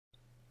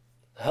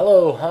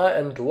Hello, hi,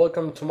 and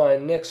welcome to my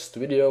next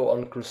video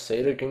on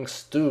Crusader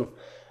Kings 2.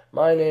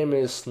 My name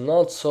is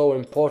not so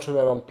important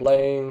and I'm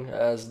playing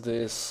as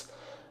this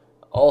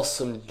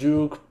awesome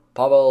Duke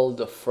Pavel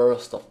the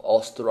First of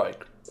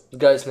Österreich. The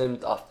guy's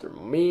named after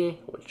me,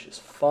 which is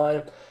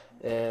fine,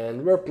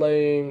 and we're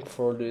playing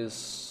for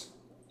this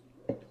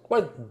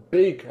quite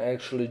big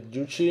actually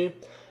duchy.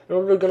 And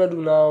what we're gonna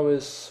do now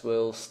is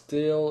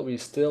we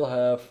still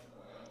have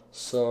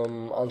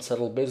some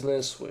unsettled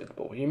business with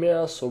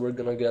Bohemia, so we're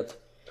gonna get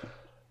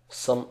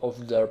some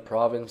of their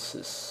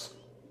provinces.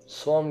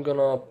 So I'm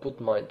gonna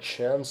put my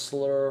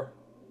chancellor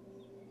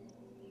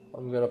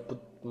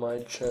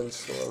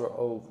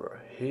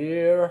over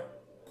here,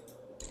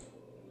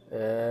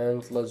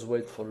 and let's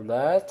wait for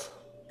that.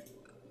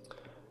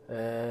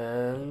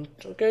 And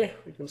okay,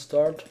 we can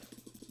start.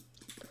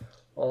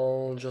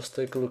 I'll just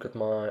take a look at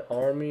my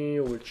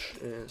army, which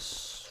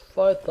is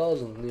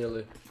 5,000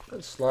 nearly.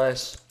 That's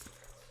nice.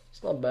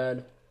 It's not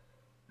bad.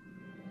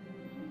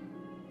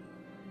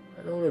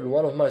 I know that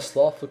one of my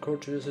slothful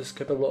courtiers is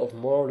capable of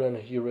more than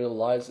he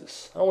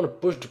realizes. I want to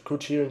push the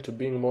courtier into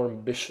being more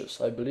ambitious.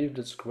 I believe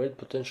there's great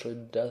potential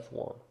in that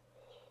one.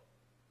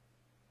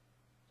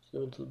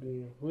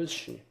 Who is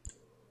she?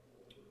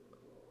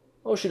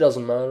 Oh, she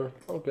doesn't matter.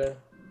 Okay.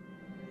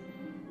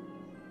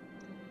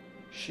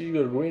 She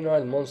got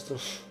green-eyed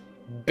monsters.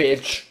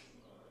 Bitch!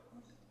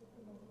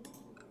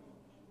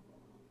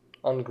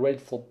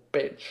 Ungrateful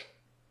bitch.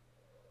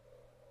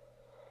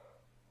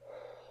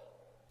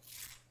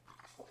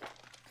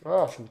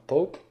 Ah, from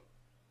Pope.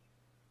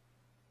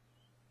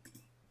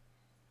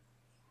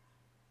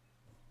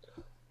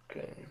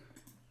 Okay.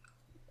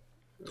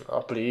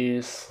 Ah,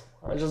 please.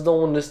 I just don't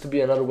want this to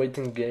be another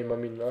waiting game. I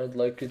mean, I'd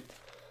like it.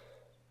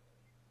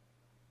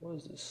 What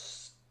is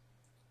this?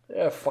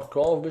 Yeah, fuck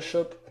off,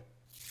 Bishop.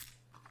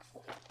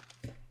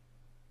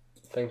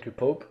 Thank you,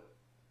 Pope.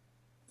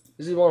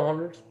 Is he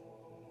 100?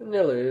 It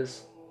nearly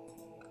is.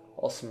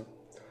 Awesome.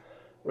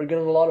 We're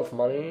getting a lot of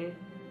money,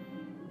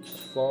 which is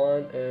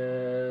fine,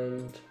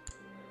 and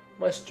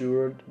my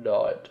steward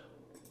died.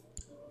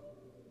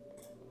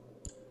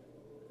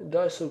 It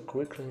died so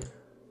quickly.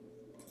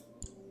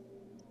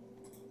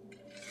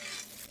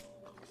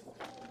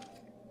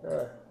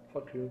 Ah,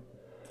 fuck you.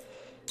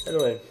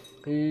 Anyway,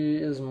 he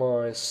is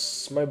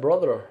my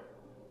brother.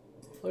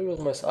 He was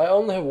my son. I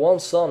only have one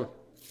son.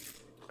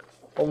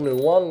 Only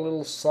one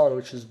little son,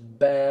 which is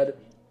bad.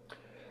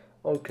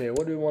 Okay,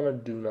 what do you want to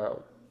do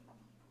now?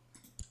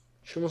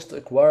 She must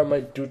acquire my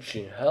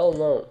duchy. Hell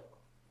no.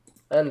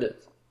 End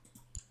it.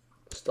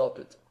 Stop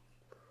it.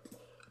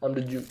 I'm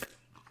the Duke.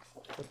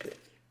 Okay.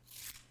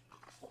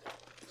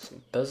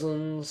 Some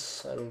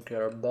peasants I don't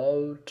care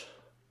about.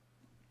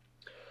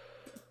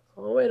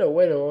 Oh, wait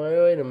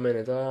a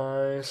minute.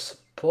 I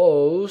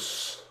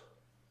suppose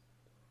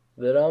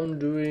that I'm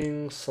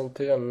doing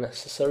something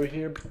unnecessary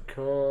here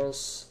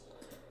because...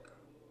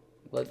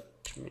 Let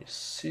me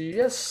see.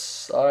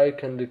 Yes, I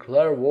can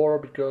declare war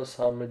because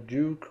I'm a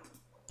Duke,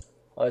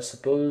 I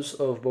suppose,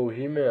 of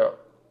Bohemia.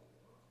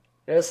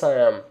 Yes, I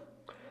am.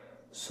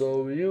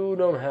 So you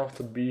don't have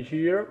to be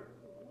here.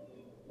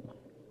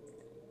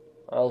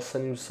 I'll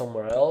send you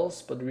somewhere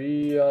else, but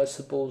we, I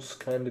suppose,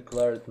 can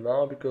declare it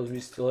now because we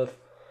still have,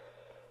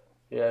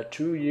 yeah,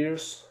 2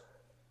 years,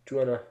 two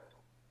and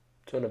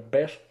a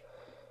bit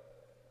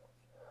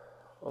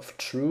of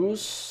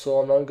truce. So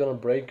I'm not gonna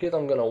break it.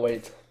 I'm gonna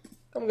wait.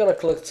 I'm gonna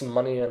collect some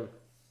money, and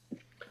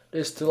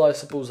they still, I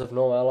suppose, have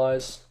no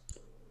allies.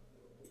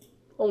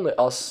 Only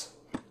us.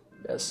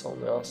 Yes,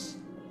 only us.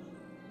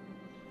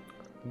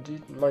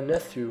 Indeed, my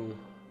nephew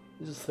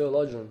is a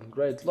theologian.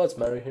 Great, let's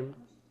marry him.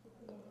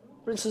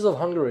 Princess of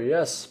Hungary,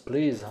 yes,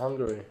 please,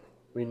 Hungary.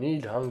 We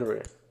need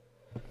Hungary.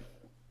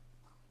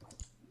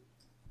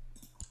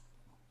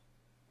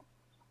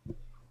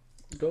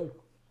 Go.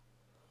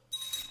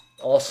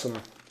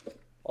 Awesome.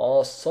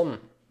 Awesome.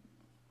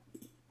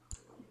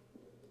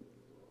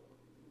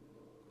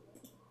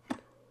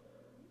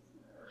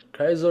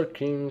 Kaiser,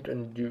 King,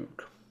 and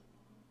Duke.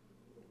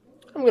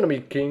 I'm gonna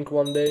be king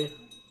one day.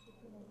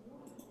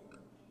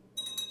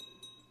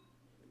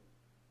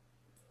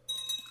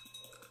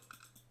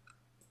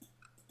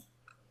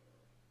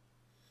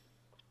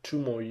 Two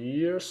more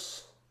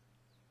years.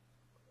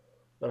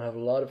 Gonna have a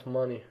lot of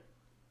money.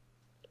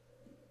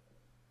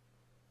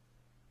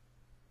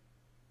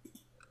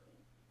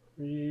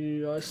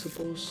 I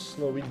suppose...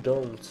 No, we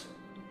don't.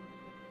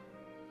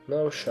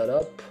 No, shut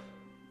up.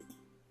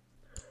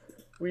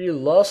 We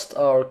lost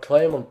our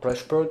claim on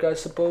Pressburg, I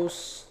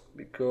suppose,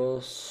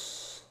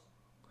 because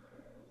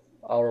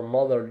our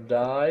mother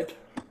died.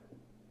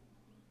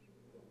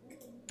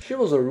 She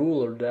was a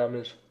ruler, damn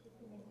it.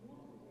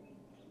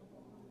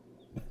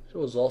 She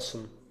was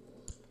awesome.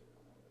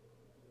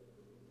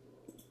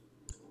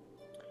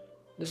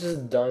 This is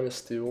a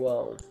dynasty,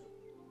 wow.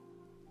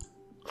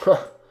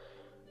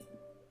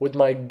 With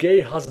my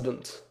gay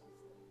husband.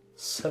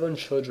 7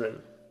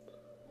 children.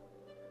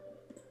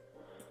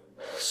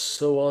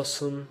 So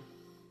awesome.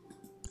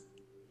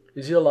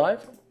 Is he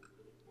alive?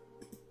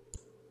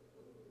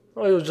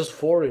 Oh, he was just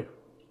 40.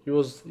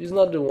 He's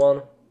not the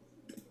one.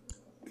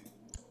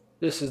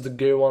 This is the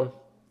gay one.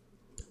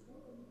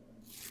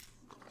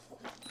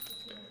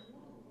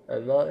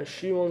 And now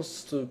she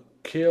wants to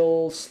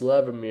kill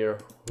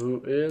Slavomir,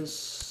 who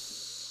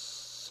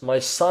is my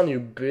son, you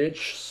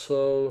bitch.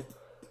 So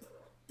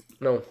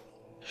no,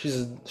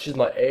 she's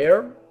my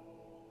heir.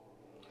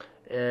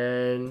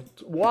 And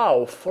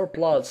wow, 4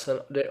 plots,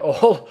 and they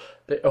all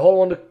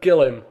want to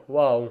kill him.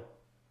 Wow.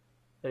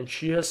 And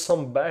she has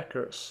some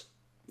backers.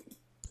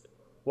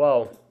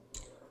 Wow.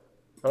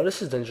 Now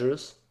this is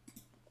dangerous.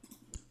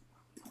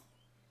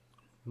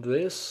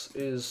 This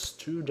is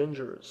too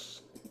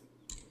dangerous.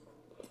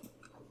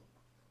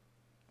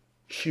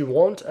 She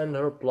won't end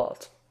her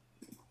plot.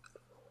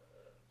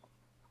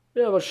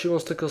 Yeah, but she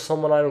wants to kill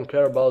someone I don't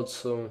care about,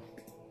 so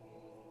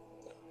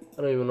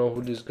I don't even know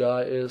who this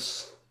guy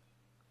is.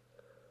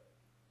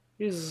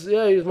 He's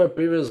my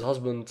previous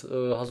husband,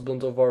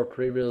 husband of our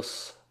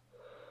previous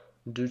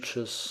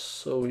duchess,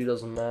 so he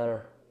doesn't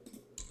matter.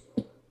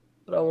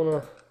 But I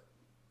wanna...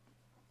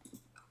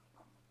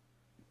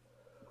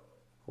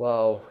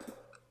 Wow.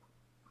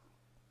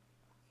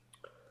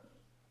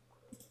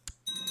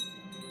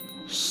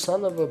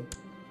 Son of a...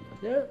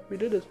 Yeah, we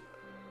did it.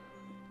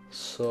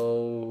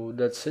 So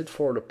that's it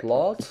for the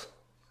plot.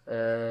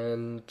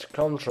 And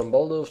Count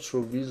Trambaldo of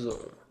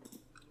Treviso.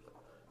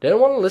 They don't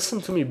want to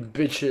listen to me,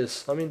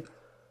 bitches. I mean...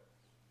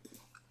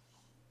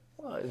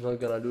 he's not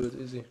gonna do it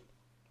easy.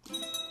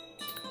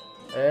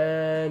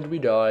 And we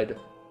died.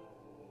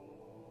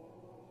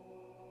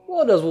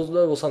 Well, that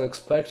was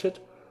unexpected.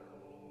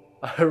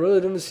 I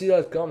really didn't see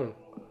that coming.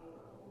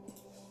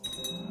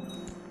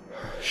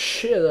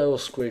 Shit, that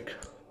was quick.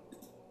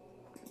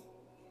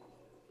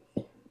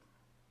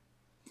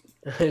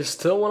 You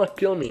still wanna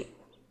kill me?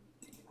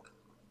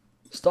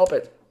 Stop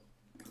it.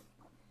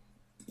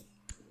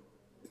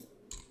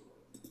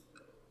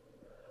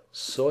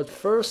 So at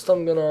first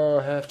I'm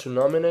gonna have to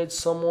nominate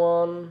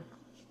someone.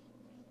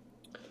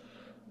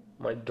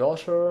 My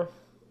daughter?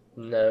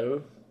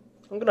 No.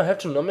 I'm gonna have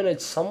to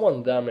nominate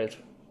someone, damn it.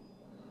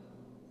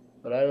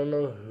 But I don't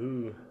know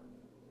who.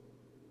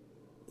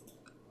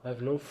 I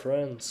have no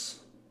friends.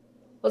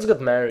 Let's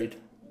get married.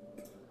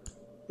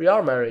 We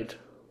are married.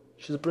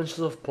 She's a princess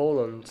of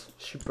Poland.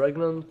 Is she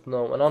pregnant?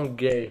 No, and I'm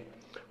gay.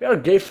 We are a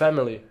gay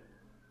family.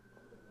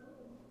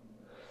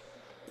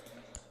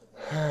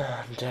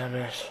 Damn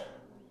it.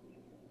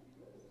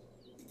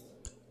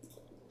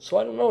 So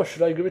I don't know,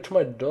 should I give it to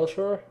my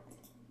daughter?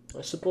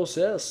 I suppose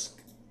yes.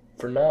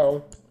 For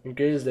now, in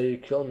case they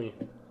kill me.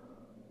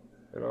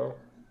 You know?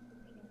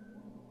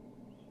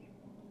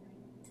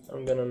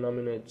 I'm gonna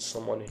nominate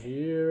someone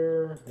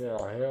here. Yeah,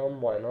 I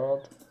am, why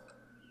not?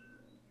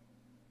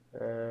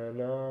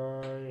 And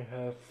I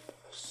have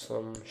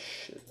some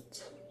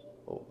shit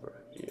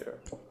over here.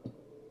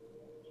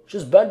 Which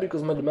is bad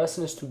because my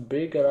Damascene is too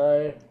big and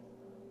I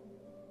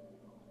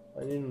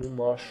need a new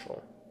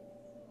marshal.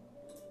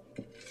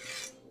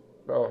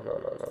 No.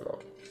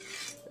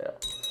 Yeah.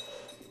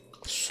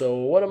 So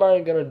what am I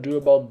gonna do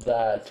about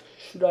that?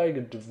 Should I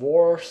get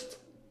divorced?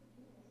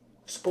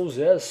 I suppose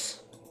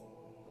yes.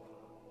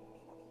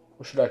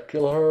 Or should I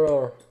kill her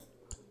or...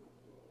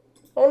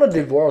 I want a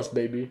divorce,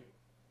 baby.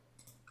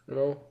 You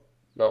know?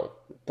 No.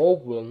 The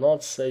Pope will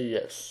not say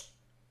yes.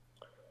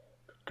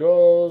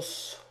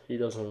 Because he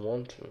doesn't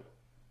want to.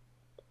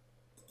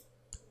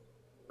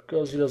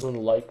 Because he doesn't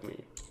like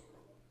me.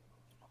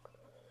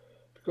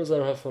 Because I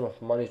don't have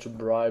enough money to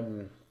bribe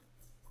him.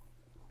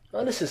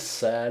 Now this is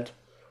sad.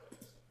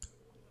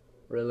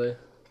 Really?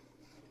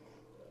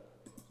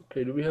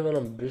 Okay, do we have an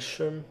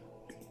ambition?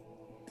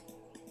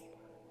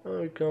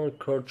 Oh, we can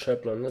record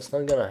chaplain. That's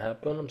not gonna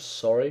happen, I'm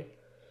sorry.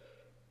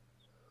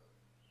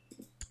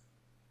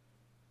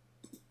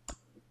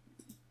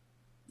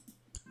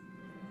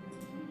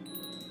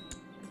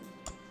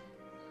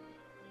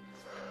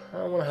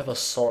 I wanna have a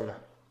son.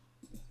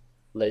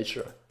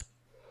 Later.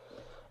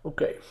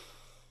 Okay.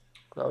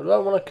 Now, do I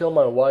want to kill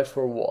my wife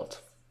or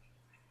what?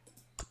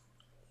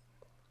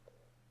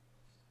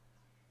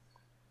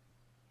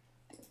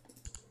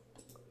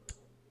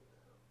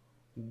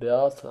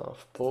 Beata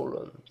of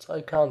Poland.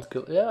 I can't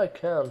kill... Yeah, I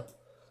can.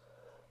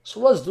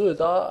 So let's do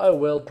it. I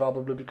will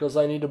probably, because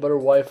I need a better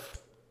wife.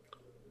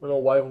 You know,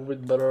 wife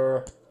with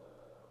better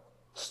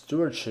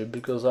stewardship,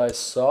 because I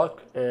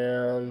suck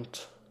and...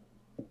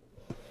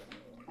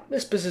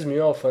 This pisses me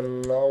off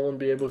and I won't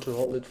be able to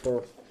hold it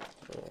for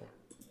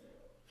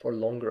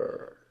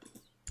longer.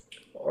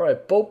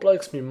 Alright, Pope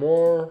likes me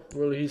more.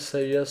 Will he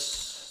say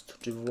yes to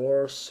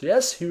divorce?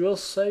 Yes, he will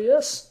say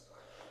yes.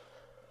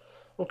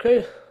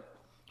 Okay.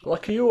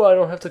 Lucky you, I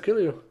don't have to kill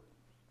you.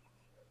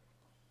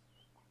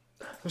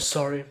 I'm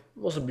sorry. It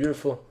was a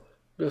beautiful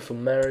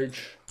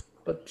marriage.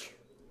 But...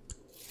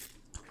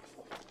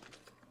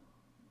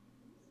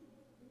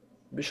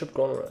 Bishop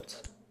Conrad.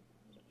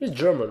 He's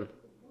German.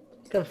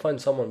 Can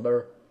find someone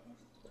better.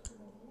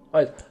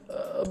 Right,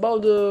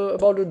 about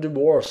the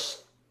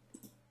divorce.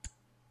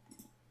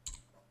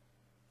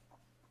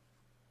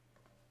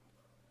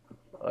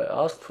 I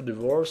asked for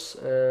divorce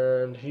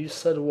and he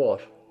said what?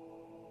 'Cause I don't have enough money to bribe him. You know? Now this is sad. Really?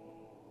 Okay, do we have an ambition? I need a new marshal. I asked for divorce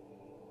and he said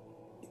what?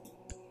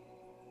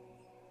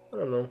 I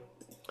don't know.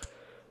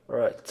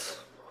 Alright,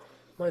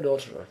 my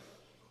daughter.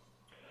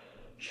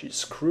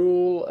 She's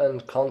cruel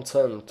and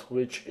content,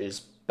 which is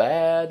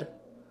bad.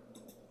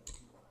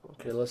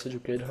 Okay, let's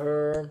educate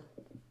her.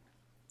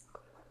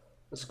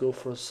 Let's go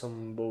for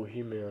some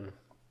Bohemian.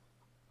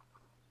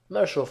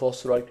 Marshall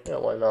Fosterike, yeah,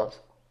 why not?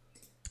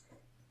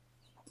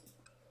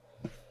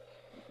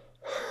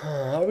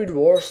 Are we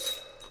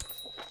divorced?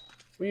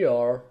 We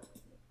are.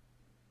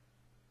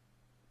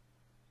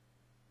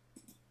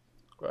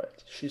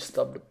 Right, she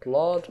stopped the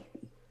plot.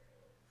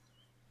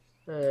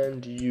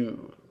 And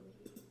you.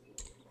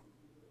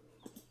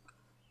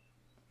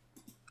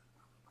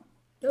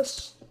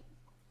 Yes,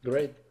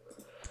 great.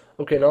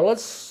 Okay, now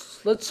let's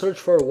search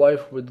for a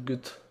wife with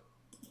good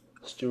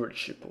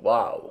stewardship.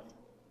 Wow.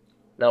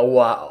 Now,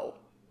 wow.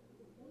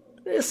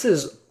 This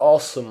is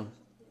awesome.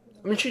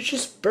 I mean,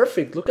 she's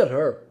perfect. Look at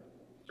her.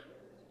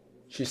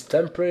 She's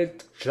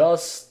temperate,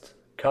 just,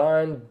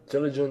 kind,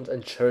 diligent,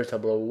 and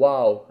charitable.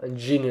 Wow. And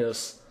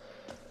genius.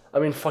 I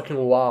mean, fucking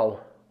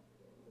wow.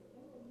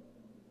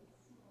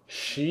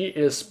 She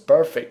is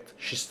perfect.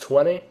 She's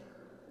 20.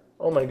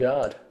 Oh my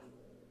god.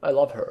 I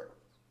love her.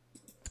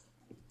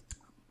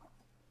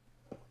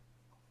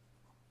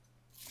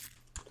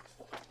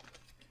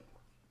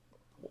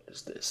 What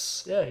is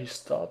this? Yeah, he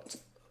stopped.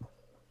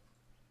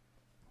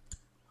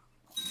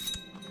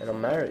 And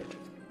I'm married.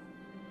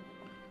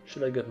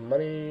 Should I get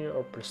money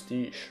or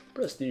prestige?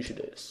 Prestige it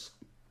is.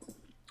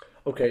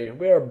 Okay,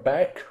 we are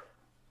back.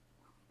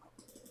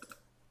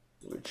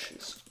 Which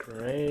is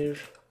great.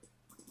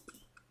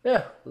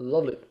 Yeah,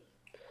 lovely.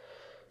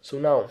 So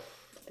now,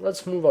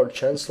 let's move our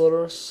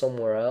chancellor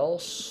somewhere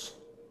else.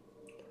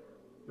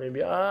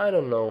 Maybe, I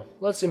don't know.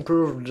 Let's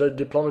improve the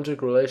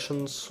diplomatic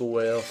relations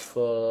with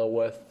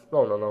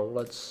no.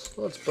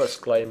 Let's press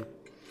claim.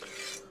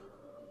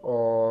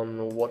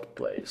 On what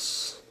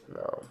place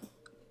now?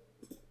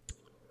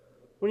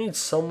 We need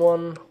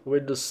someone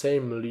with the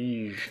same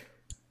liege,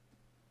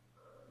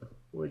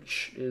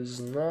 which is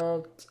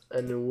not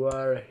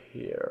anywhere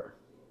here.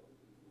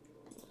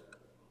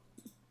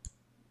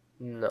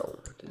 No,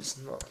 it is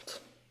not.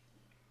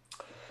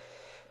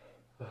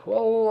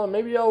 Well,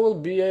 maybe I will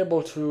be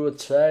able to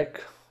attack.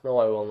 No,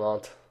 I will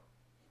not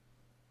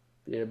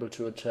be able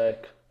to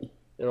attack, you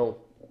know,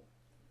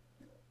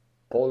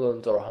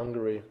 Poland or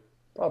Hungary.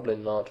 Probably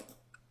not.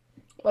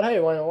 But hey,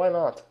 why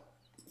not?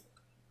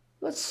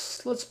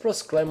 Let's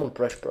press claim on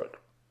Pressburg.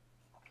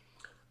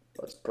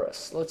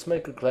 Let's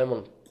make a claim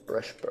on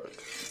Pressburg.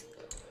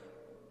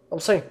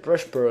 I'm saying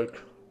Pressburg.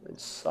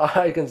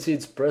 I can see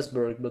it's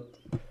Pressburg, but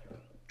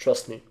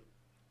trust me,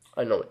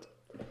 I know it.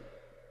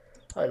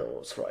 I know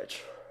what's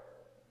right.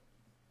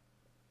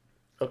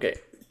 Okay,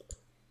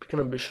 pick an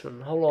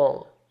ambition. How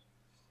long?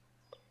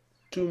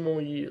 2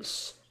 more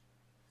years.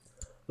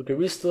 Okay,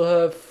 we still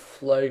have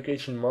like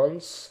 18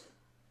 months,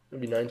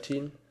 maybe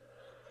 19.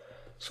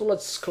 So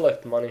let's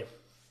collect money.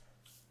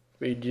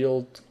 We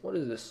dealt. What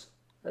is this?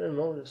 I don't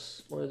know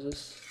this. What is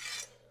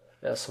this?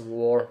 Yeah, some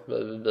war.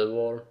 The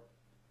war.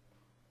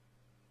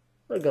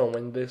 We're gonna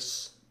win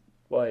this.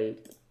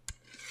 Wait.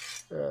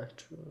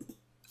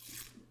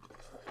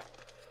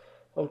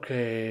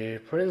 Okay,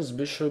 Prince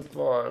Bishop,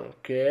 I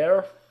don't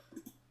care.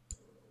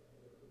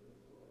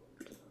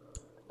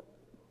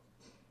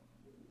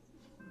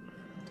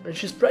 And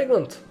she's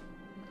pregnant.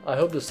 I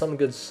hope the son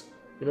gets,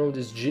 you know,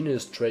 this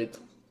genius trait,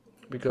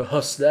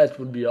 because that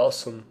would be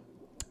awesome.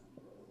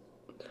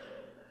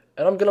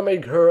 And I'm gonna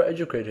make her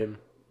educate him.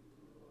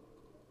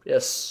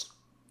 Yes.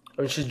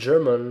 I mean, she's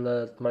German,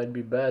 that might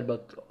be bad,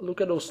 but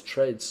look at those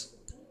traits.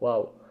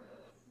 Wow.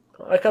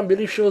 I can't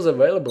believe she was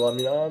available. I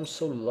mean, I'm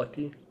so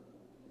lucky.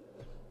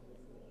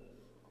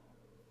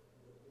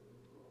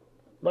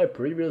 My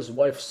previous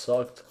wife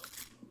sucked.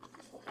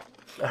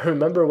 I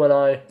remember when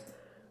I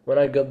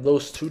got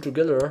those two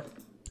together,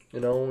 you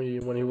know,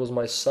 when he was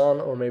my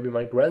son, or maybe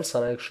my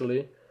grandson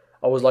actually,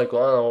 I was like,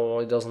 oh,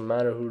 it doesn't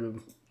matter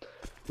who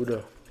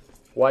the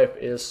wife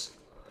is.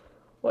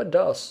 Well, it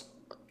does.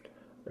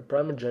 The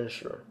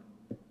primogeniture.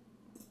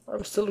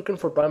 I'm still looking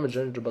for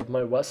primogeniture, but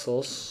my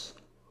vassals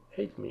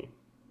hate me.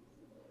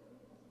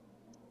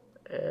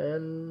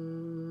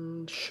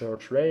 And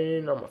short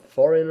reign. I'm a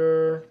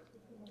foreigner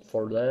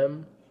for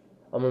them.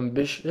 I'm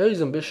ambitious. Yeah,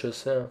 he's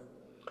ambitious. Yeah,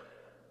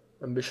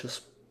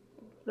 ambitious.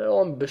 They're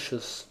all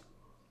ambitious.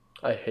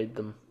 I hate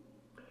them.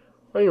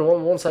 I mean,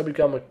 once I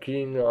become a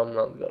king, I'm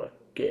not gonna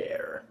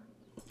care.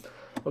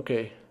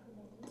 Okay.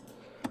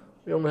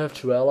 We only have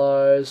 2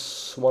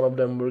 allies. One of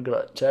them we're gonna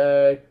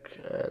attack,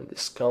 and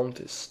this count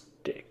is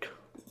dick.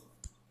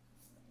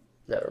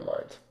 Never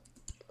mind.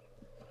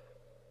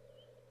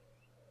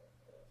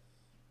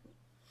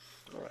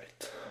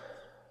 Alright.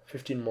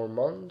 15 more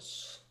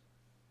months.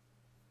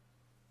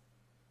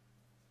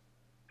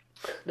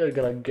 They're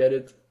gonna get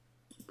it.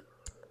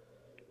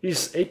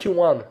 He's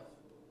 81.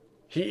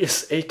 He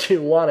is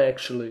 81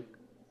 actually.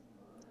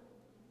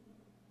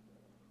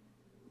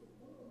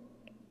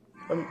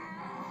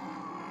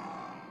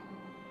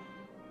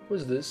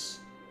 Who's this?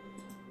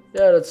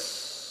 Yeah,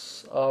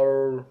 that's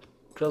our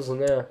cousin,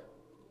 yeah.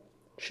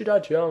 She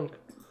died young.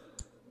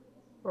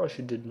 Oh,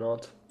 she did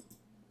not.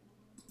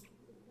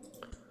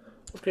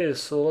 Okay,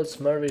 so let's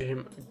marry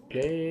him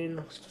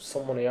again.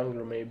 Someone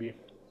younger, maybe.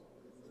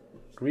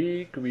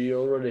 Greek, we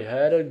already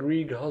had a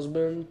Greek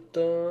husband.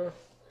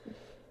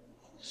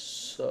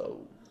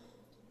 So...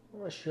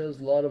 Well, she has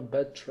a lot of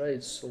bad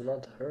traits, so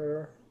not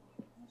her.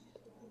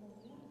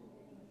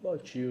 What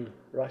about you?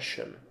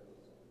 Russian.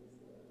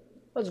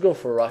 Let's go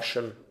for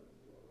Russian.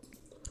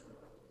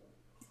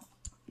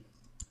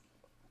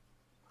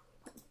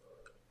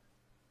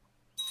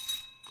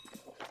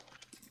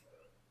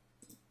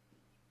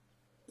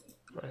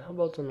 Right, how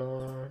about an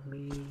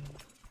army?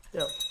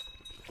 Yeah.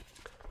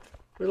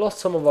 We lost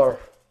some of our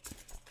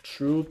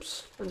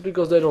troops. It's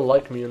because they don't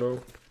like me, you know.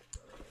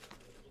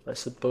 I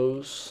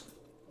suppose.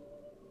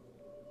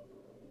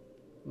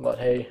 But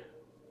hey,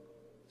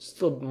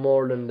 still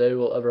more than they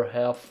will ever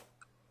have.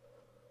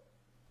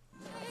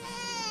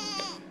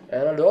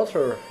 And a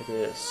daughter it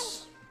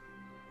is.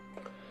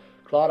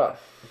 Clara.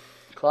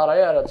 Clara,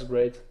 yeah, that's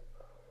great.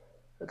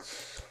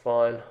 It's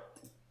fine.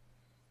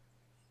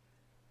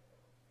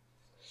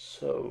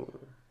 So,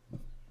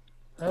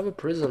 I have a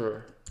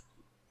prisoner.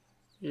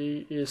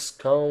 He is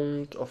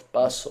Count of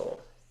Paso,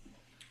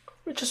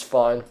 which is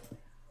fine.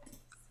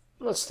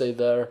 Let's stay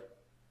there.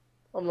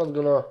 I'm not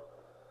gonna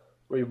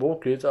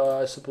revoke it.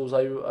 I suppose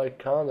I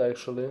can't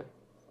actually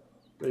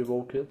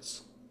revoke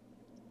it.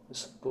 I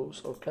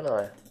suppose, or can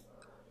I?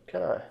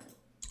 Can I?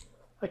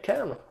 I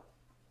can.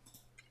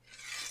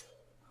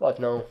 But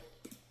no.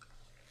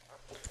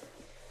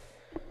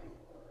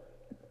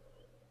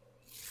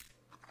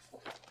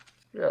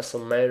 Yeah,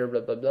 some mayor,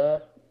 blah blah blah.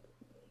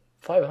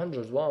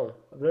 500, wow.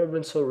 I've never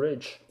been so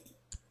rich.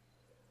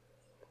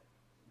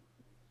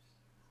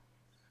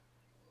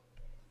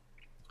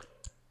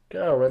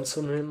 Can I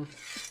ransom him?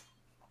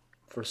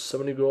 For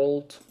 70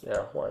 gold?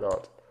 Yeah, why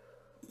not?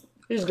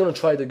 He's gonna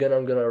try it again,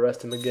 I'm gonna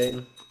arrest him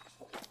again.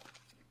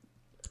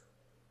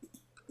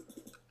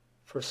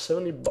 For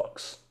 70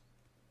 bucks.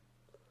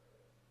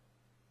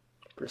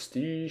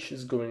 Prestige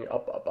is going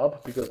up, up,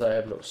 up, because I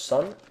have no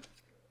son.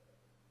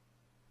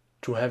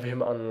 To have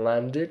him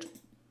unlanded.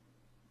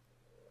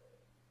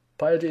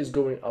 Piety is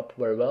going up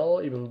very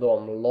well, even though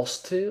I'm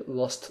lostful.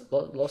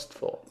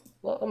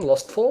 I'm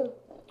lostful?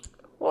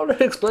 Well,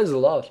 that explains a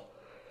lot.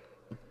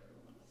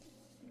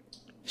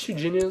 Is she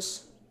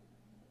genius?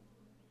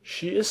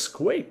 She is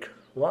quick.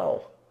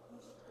 Wow.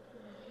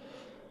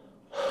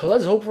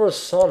 Let's hope for a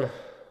son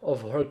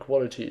of her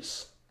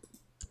qualities.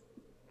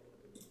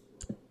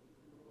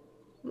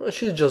 No,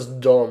 she's just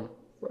dumb.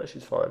 No,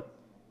 she's fine.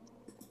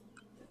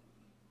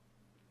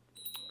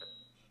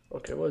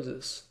 Okay, what is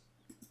this?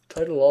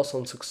 Title loss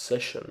on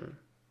succession.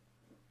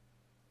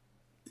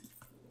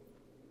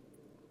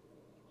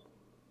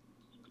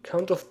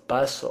 Count of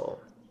Paso.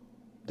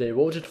 They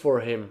voted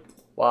for him.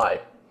 Why?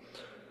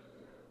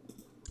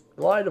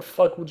 Why the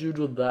fuck would you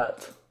do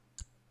that?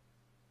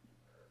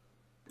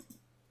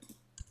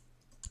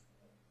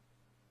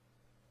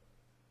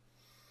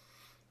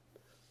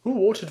 Who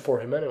voted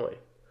for him anyway?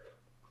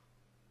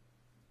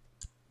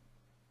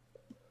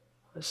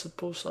 I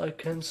suppose I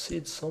can see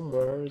it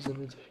somewhere,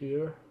 isn't it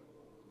here?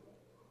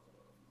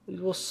 It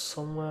was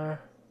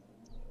somewhere.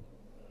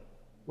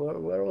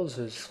 Where was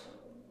this?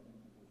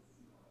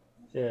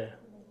 Yeah,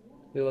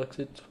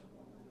 elected.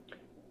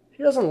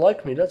 He doesn't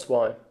like me, that's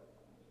why.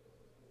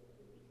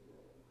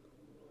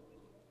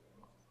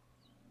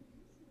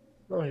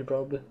 No, he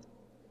probably...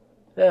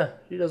 Yeah,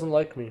 he doesn't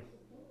like me.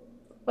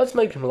 Let's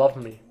make him love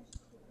me.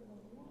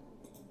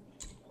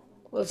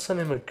 Let's send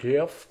him a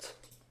gift.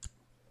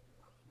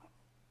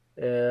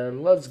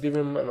 And let's give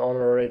him an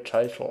honorary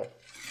title.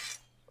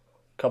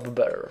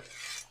 Cupbearer.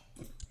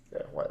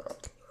 Yeah, why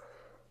not?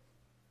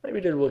 Maybe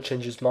that will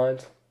change his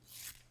mind.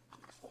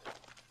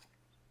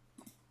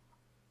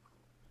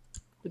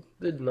 It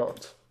did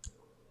not.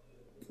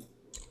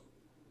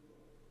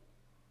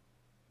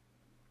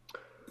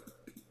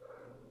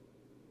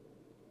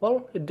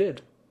 Well, it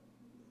did.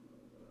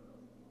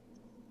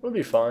 We'll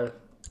be fine.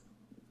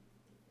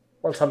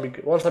 Once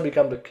I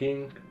become the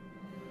king.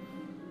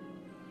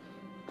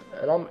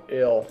 And I'm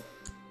ill.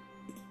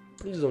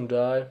 Please don't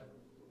die.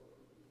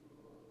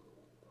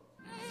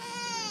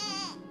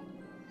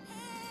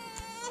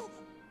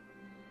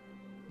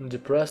 I'm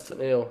depressed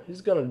and ill. He's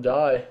gonna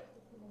die.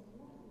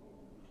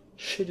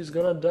 Shit, he's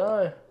gonna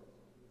die.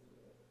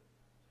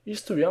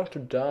 He's too young to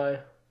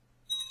die.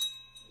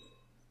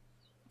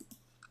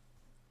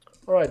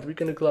 Alright, we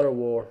can declare a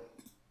war.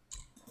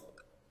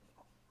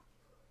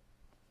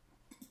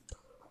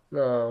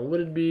 Now,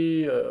 would it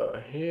be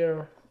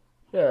here?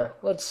 Yeah,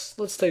 let's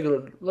take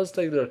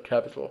their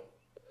capital.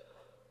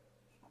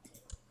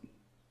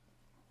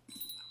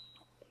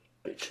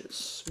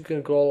 Bitches. We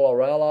can call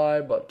our ally,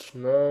 but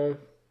no.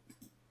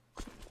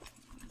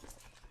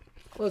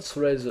 Let's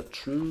raise the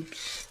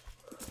troops.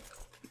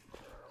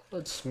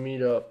 Let's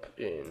meet up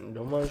in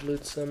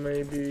Domažlice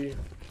maybe.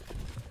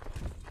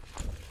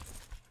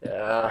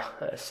 Yeah,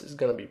 this is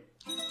gonna be...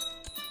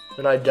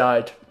 And I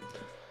died.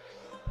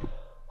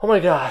 Oh my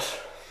god.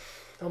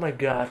 Oh my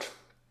god.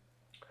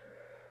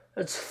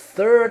 It's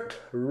third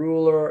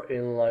ruler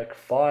in like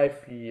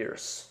 5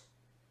 years.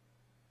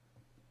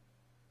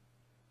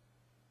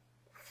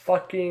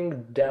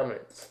 Fucking damn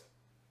it.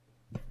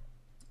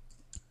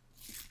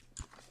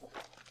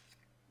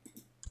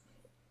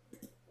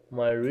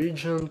 My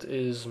regent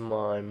is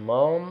my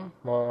mom,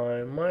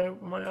 my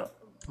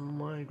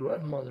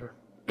grandmother.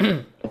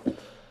 Oh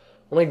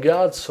my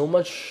god, so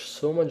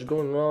much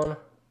going on.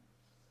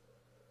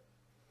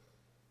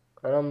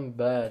 And I'm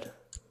bad.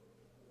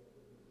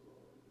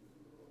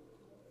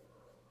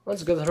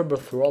 Let's get her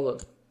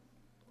betrothed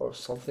or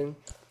something,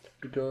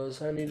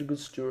 because I need a good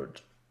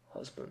steward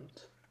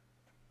husband.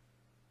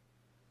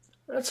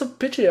 That's a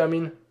pity. I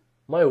mean,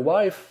 my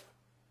wife,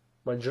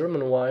 my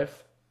German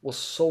wife, was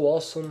so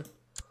awesome,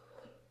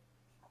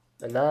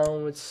 and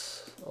now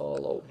it's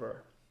all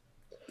over.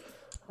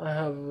 I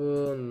have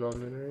a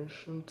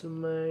nomination to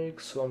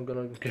make, so I'm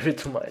gonna give it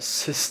to my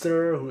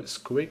sister, who is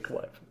quick.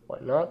 Why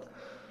not?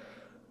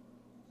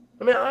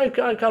 I mean, I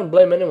can't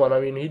blame anyone.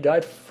 I mean, he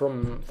died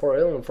from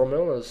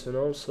illness, you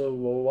know. So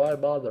why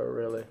bother,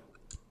 really?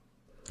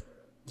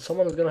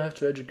 Someone's gonna have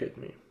to educate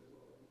me.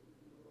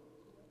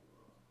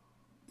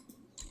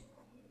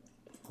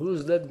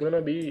 Who's that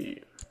gonna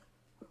be?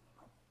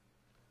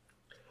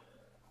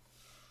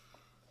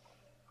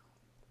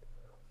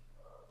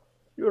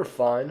 You're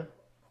fine.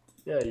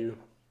 Yeah, you.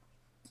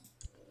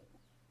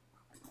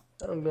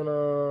 I'm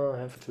gonna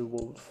have to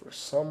vote for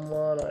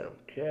someone. I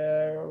don't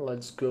care.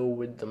 Let's go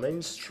with the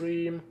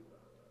mainstream.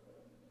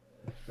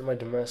 And my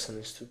Demason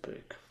is too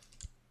big.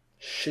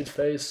 Shit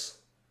face.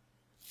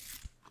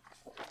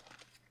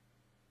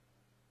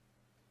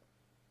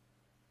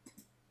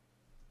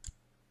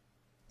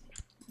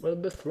 Well,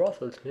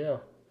 betrothed, yeah.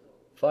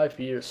 5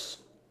 years.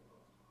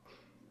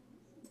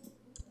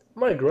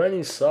 My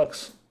granny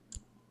sucks.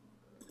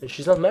 And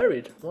she's not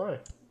married. Why?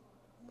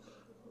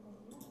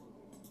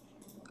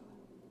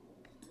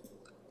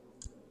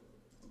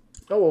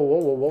 Oh,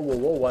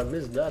 whoa, I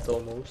missed that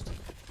almost.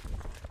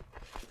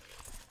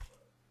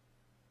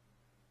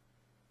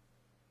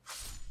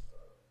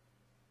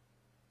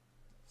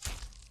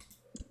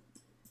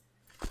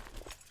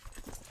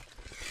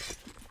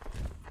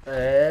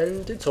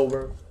 And it's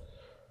over.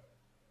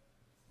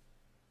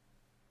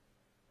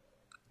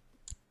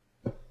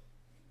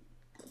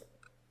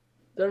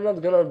 They're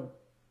not gonna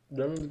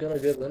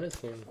get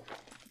anything.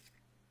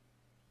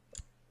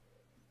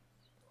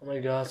 Oh my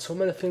god, so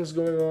many things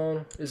going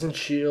on. Isn't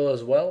she ill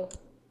as well?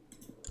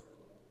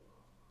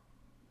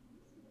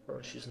 No,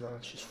 she's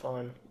not. She's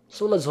fine.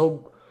 So let's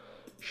hope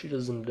she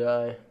doesn't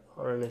die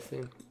or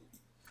anything.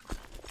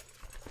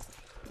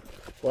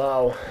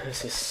 Wow,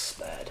 this is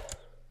bad.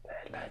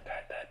 Bad.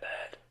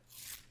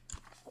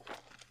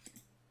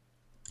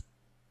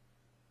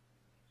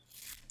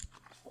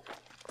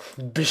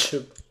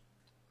 Bishop.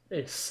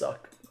 They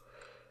suck.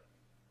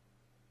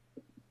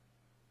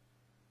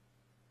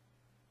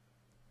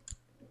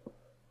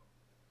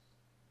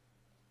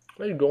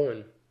 Where are you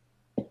going?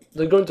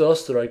 They're going to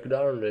Österreich,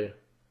 aren't they?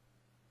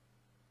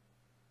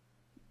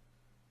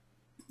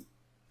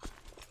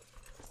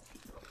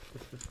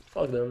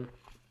 Fuck them.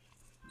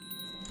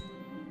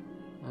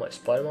 My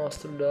spy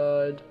master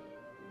died.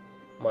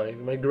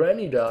 My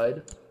granny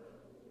died.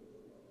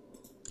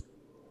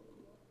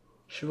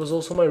 She was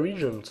also my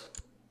regent.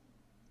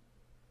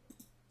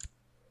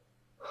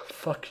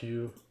 Fuck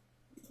you.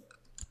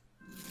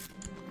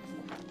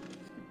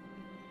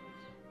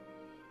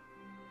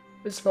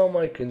 It's now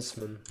my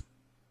kinsman.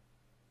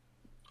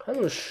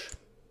 Hanush.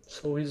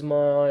 So he's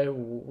my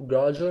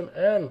guardian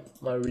and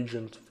my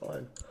regent.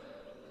 Fine.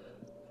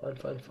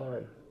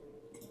 Fine.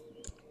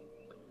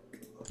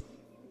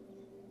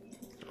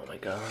 Oh my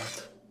god.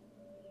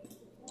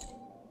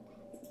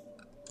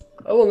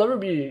 I will never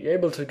be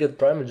able to get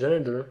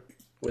primogeniture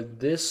with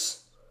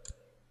this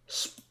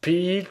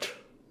speed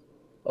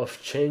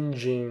of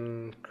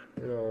changing,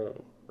 you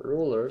know,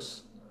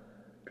 rulers,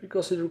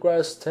 because it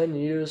requires 10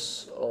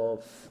 years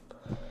of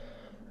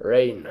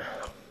reign,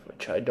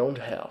 which I don't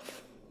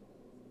have.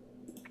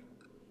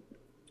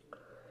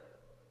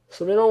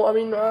 So, you know, I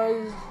mean,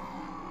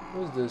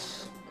 who's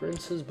this?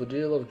 Princess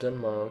Bodil of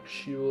Denmark.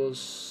 She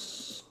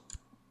was...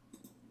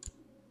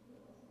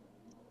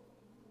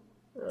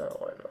 Yeah,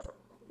 why not?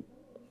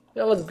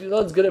 Yeah,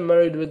 let's get him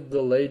married with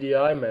the lady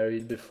I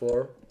married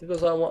before,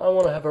 because I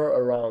want to have her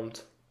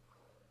around.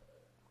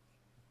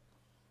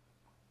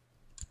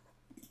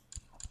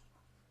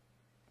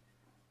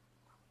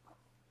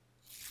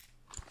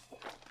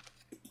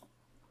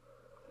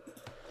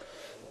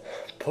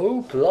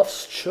 Pope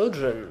loves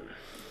children.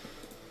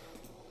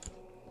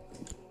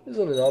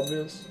 Isn't it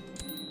obvious?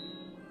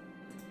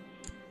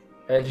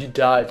 And he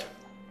died.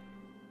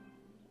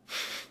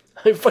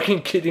 Are you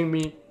fucking kidding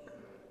me?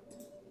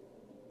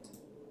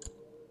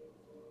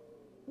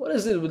 What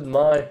is it with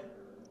my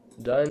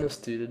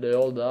dynasty? Did they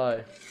all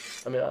die?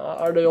 I mean,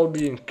 are they all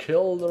being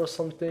killed or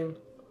something?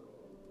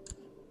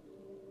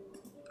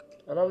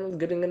 And I'm not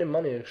getting any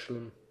money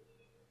actually.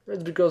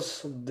 It's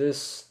because of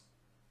this.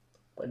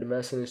 My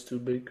Demason is too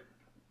big.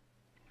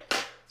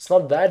 It's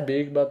not that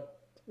big, but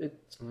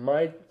it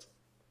might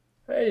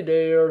Hey,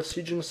 they are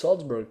sieging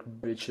Salzburg,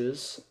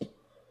 bitches.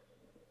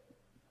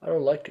 I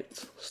don't like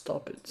it.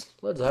 Stop it.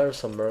 Let's hire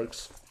some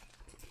mercs.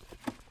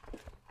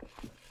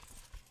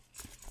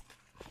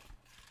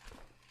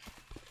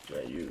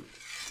 Yeah, you.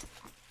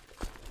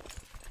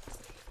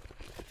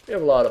 We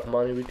have a lot of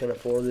money, we can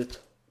afford it.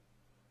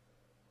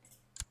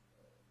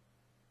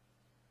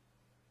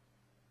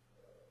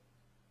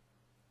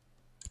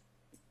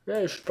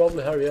 Yeah, you should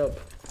probably hurry up.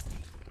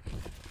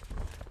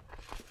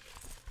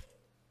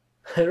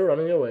 They're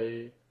running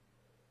away.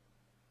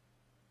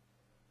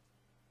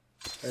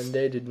 And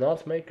they did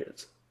not make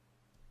it.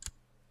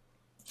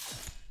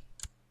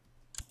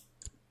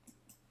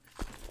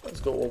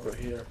 Let's go over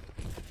here.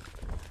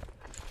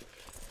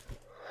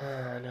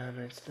 Ah, damn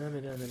it, damn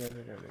it, damn it, damn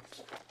it, damn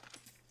it.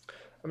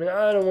 I mean,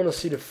 I don't want to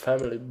see the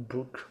family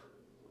book.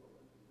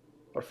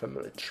 Or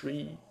family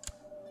tree.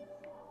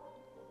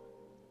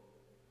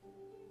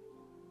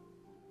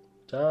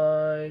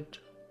 Died.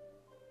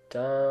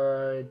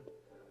 Died.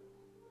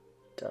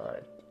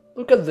 Died.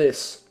 Look at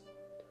this.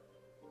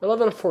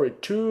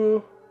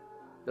 1142.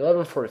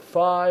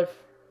 1145.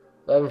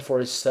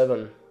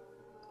 1147.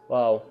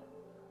 Wow.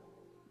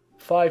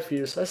 5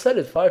 years. I said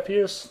it, 5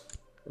 years.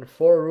 And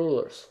 4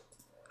 rulers.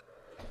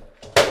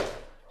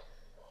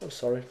 I'm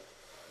sorry.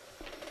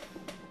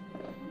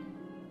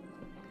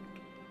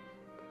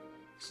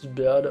 This is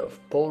Beata of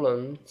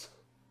Poland.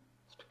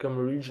 It's become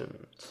a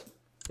regent.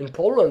 In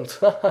Poland!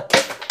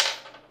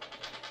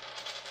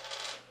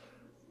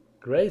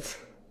 Great.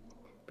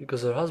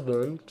 Because her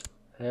husband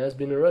has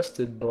been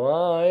arrested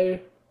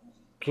by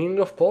King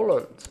of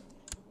Poland.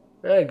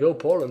 Hey, go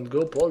Poland,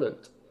 go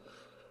Poland.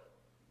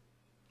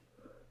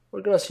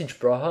 We're gonna siege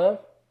Praha.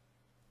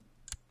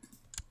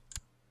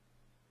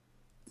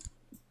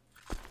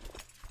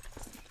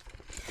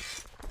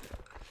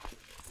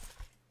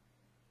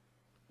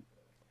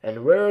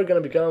 And we're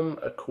gonna become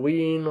a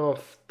queen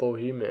of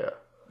Bohemia.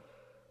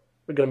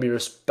 We're gonna be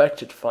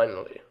respected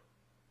finally.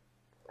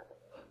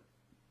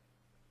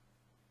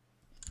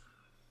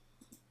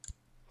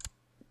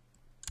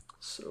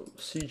 So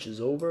siege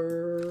is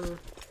over.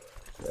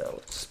 Now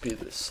let's speed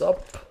this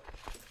up.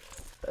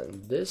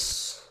 And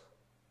this.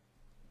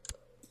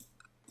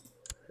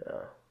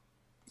 Yeah.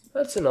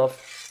 That's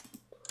enough.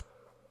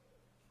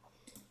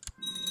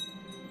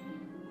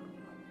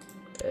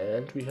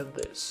 And we have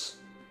this.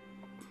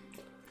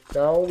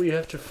 Now we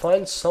have to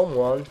find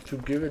someone to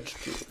give it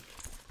to.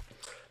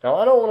 Now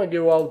I don't want to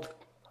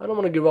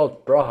give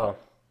out Praha.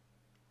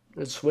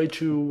 It's way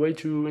too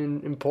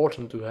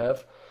important to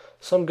have.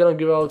 So I'm gonna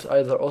give out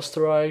either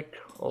Österreich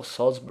or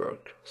Salzburg.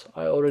 So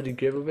I already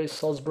gave away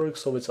Salzburg,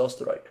 so it's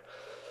Österreich.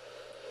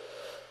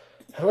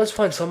 And let's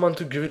find someone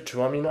to give it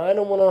to. I mean, I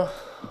don't wanna.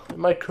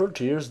 My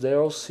courtiers, they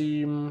all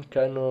seem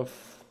kind of.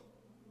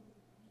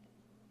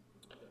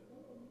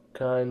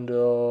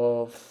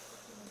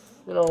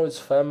 You know, it's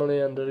family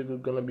and they're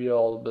gonna be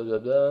all blah blah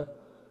blah.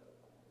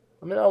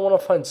 I mean, I wanna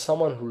find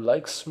someone who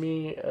likes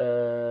me,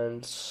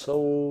 and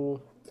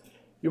so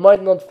you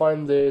might not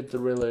find it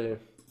really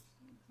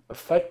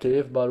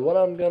effective, but what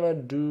I'm gonna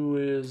do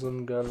is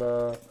I'm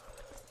gonna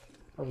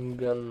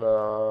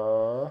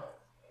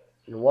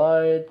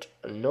invite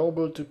a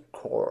noble to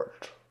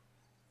court,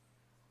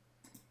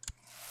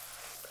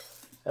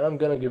 and I'm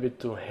gonna give it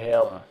to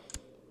him.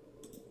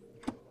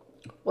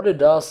 What it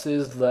does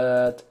is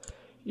that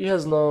he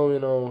has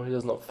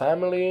no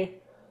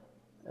family,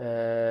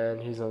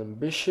 and he's not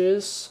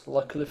ambitious,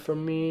 luckily for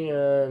me,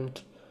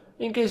 and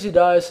in case he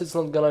dies, it's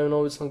not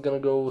gonna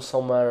go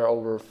somewhere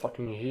over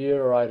fucking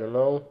here, or I don't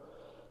know.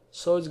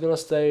 So it's gonna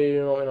stay,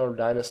 in our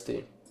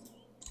dynasty.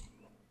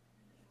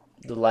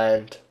 The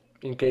land.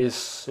 In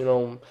case,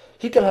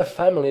 he can have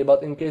family,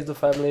 but in case the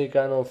family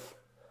kind of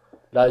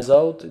dies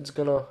out, it's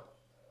gonna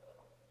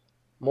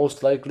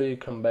most likely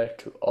come back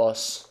to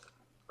us.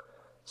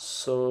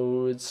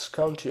 So it's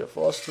County of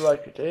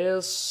Österreich it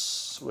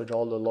is, with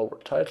all the lower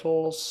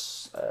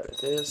titles, and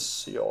it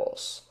is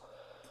yours.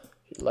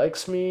 He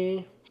likes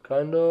me,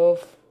 kind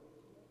of.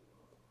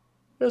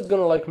 He's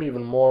gonna like me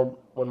even more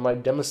when my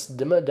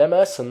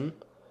Demassen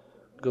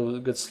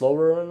gets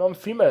slower and I'm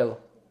female.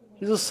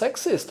 He's a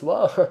sexist,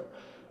 wow.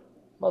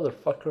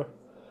 Motherfucker.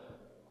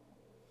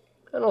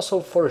 And also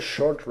for a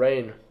short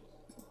reign.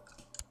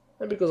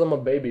 And because I'm a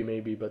baby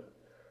maybe, but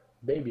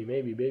baby,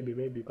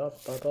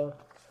 papa.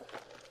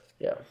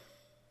 Yeah.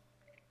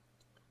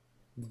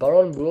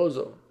 Baron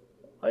Buoso.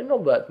 I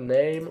know that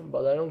name,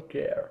 but I don't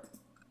care.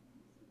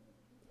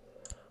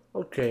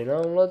 Okay,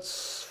 now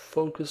let's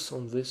focus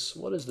on this.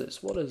 What is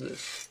this? What is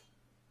this?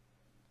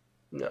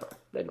 No,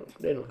 they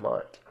don't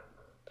mind.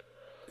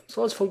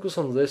 So let's focus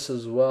on this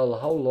as well.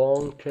 How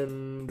long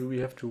do we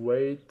have to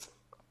wait?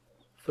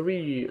 3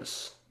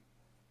 years.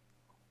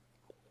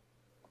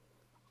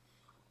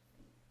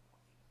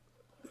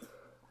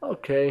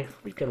 Okay,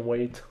 we can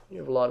wait. We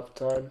have a lot of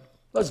time.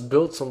 Let's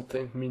build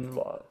something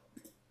meanwhile.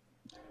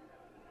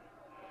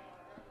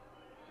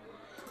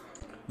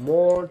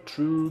 More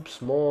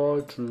troops,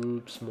 more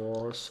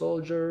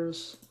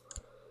soldiers.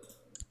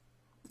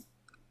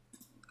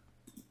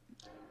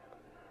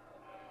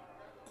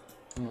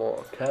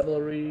 More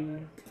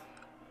cavalry.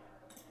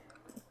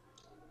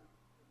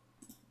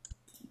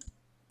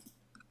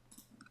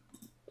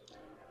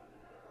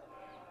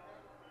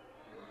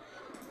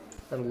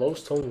 And low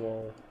stone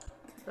wall.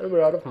 And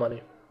we're out of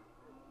money.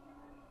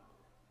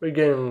 We're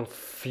getting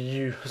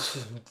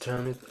fuse.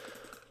 Damn it.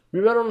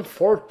 We were on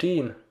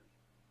 14.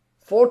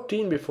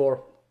 14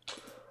 before.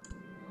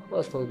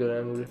 Let's not get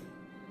angry.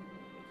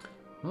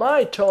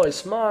 My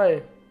choice,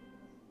 my.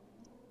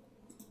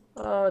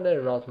 Ah,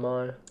 they're not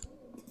mine.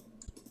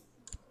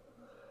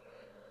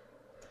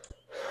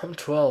 I'm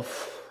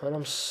 12, and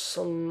I'm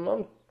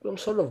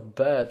sort of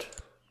bad.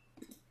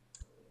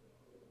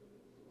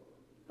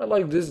 I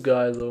like this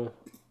guy though.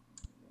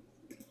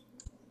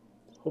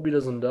 Hope he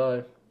doesn't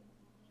die.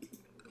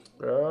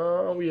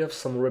 We have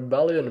some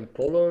rebellion in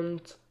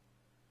Poland.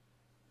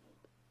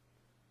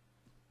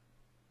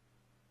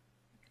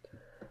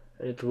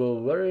 It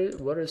will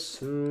very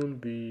soon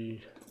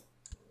be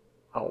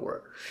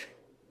ours.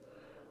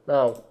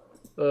 Now,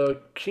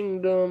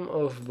 Kingdom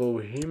of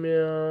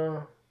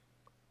Bohemia.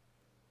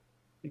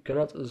 We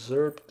cannot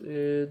usurp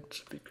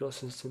it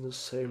because it's in the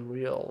same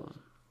realm.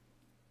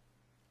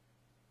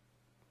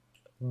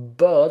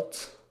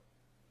 But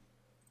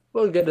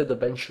we'll get it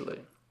eventually.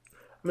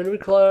 I mean, we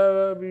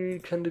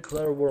can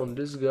declare war on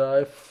this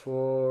guy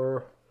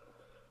for,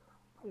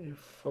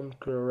 if I'm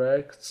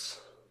correct.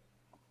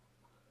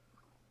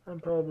 I'm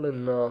probably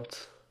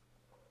not.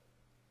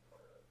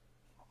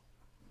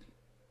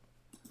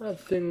 I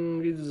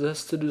think it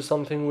has to do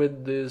something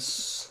with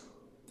this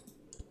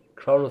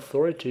crown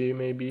authority,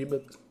 maybe,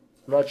 but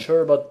I'm not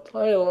sure. But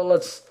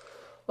let's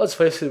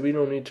face it, we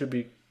don't need to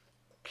be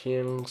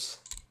kings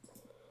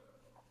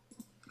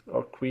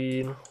or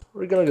queen.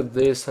 We're gonna get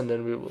this, and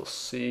then we will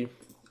see.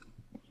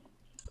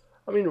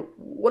 I mean,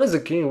 what is a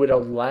king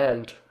without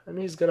land? I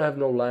mean, he's gonna have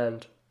no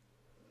land.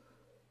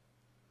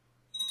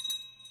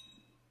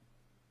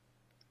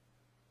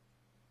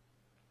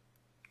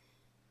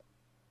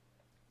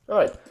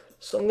 Alright,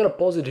 so I'm gonna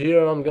pause it here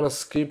and I'm gonna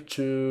skip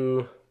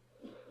to,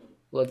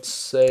 let's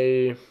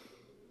say,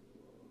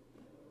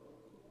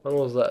 when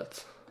was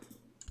that?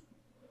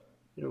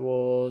 It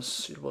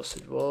was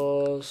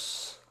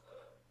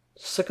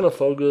 2nd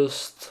of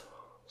August.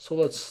 So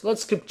let's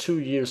skip 2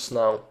 years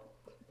now.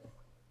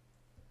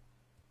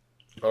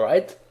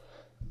 Alright,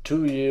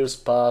 2 years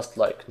passed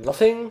like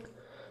nothing,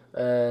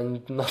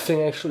 and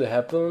nothing actually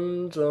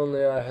happened.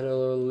 Only I had a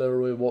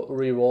little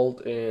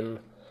revolt in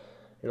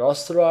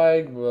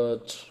Österreich,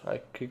 but I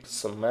kicked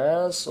some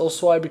ass.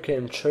 Also, I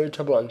became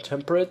charitable and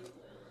temperate,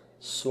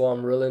 so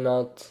I'm really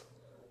not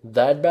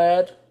that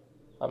bad.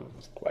 I'm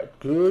quite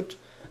good.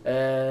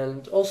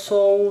 And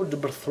also, the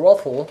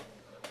betrothal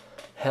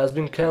has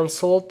been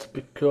cancelled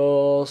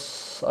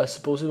because I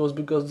suppose it was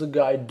because the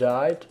guy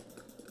died.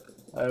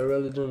 I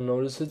really didn't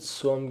notice it,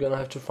 so I'm gonna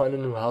have to find a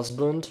new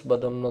husband,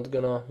 but I'm not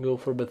gonna go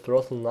for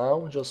betrothal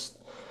now, just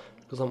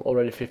because I'm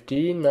already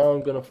 15. Now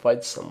I'm gonna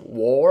fight some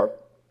war.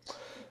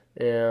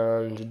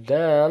 And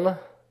then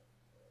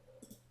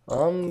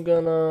I'm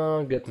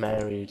gonna get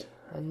married,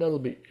 and that'll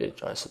be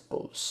it, I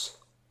suppose.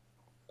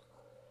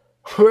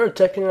 We're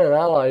attacking an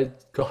allied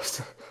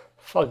coast.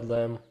 Fuck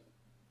them.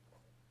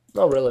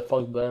 Not really,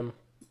 fuck them.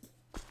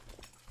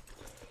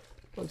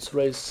 Let's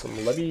raise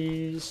some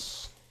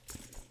levies.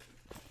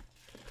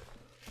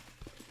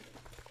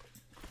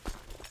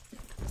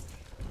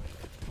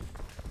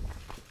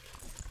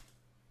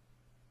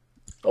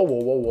 Oh,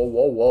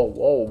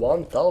 whoa,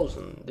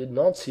 1000. Did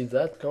not see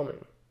that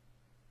coming.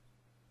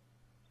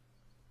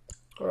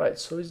 Alright,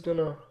 so he's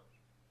gonna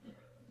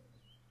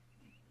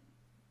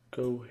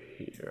go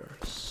here.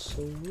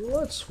 So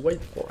let's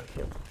wait for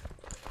him.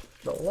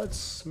 No,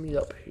 let's meet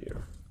up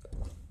here.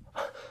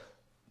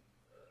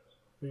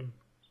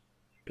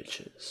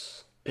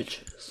 Bitches.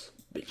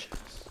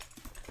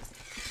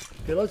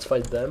 Okay, let's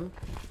fight them.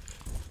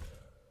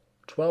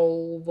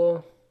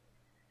 12,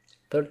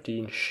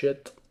 13,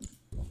 shit.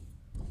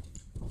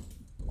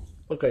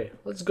 Okay,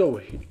 let's go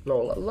here.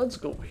 No, let's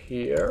go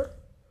here.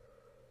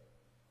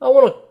 I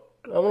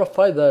wanna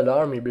fight that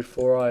army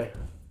before I.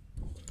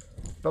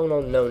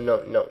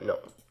 No.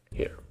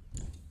 Here.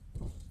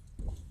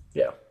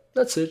 Yeah,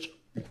 that's it.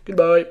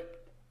 Goodbye.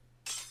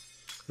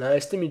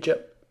 Nice to meet you.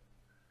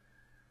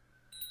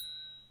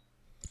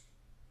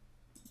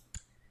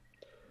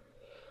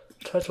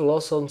 Try to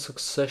loss on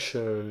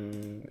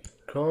succession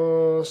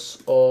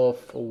because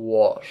of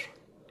what?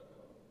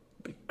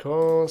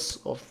 Because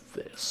of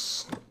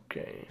this.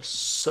 Okay,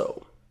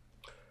 so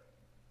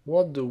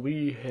what do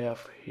we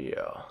have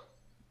here?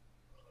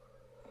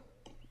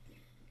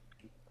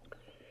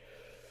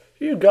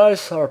 You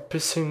guys are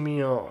pissing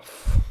me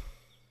off.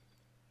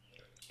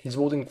 He's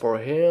voting for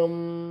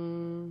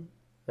him,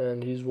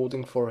 and he's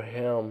voting for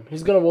him.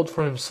 He's gonna vote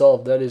for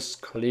himself, that is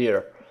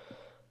clear.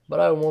 But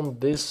I want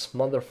this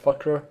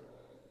motherfucker.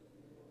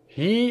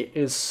 He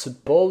is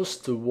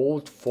supposed to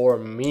vote for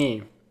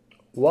me.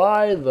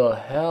 Why the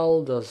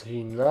hell does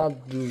he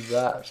not do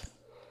that?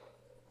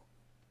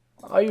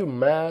 Are you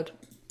mad?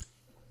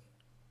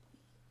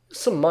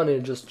 Some money,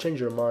 just change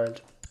your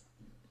mind.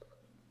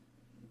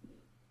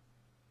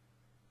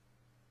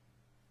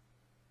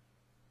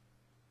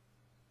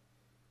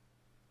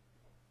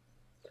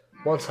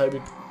 Once I be...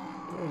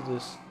 What is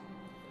this?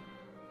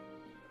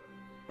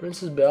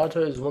 Princess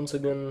Beata is once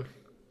again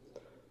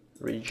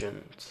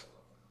regent.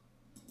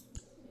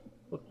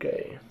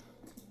 Okay.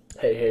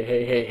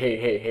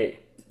 Hey.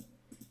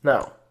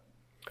 Now,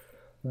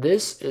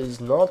 this is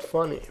not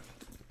funny.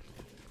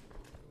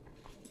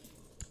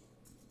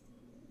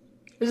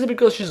 Is it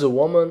because she's a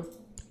woman?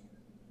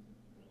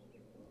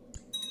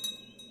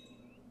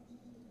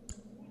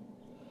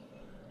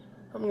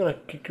 I'm gonna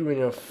kick you in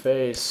your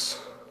face.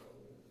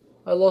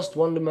 I lost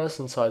 1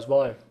 dimension size.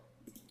 Why?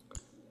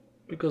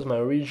 Because my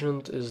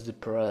regent is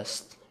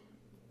depressed.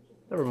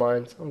 Never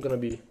mind. I'm gonna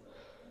be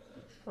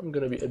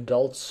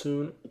adult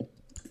soon.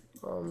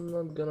 I'm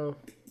not gonna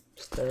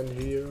stand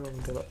here.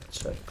 I'm gonna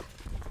check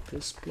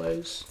this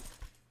place.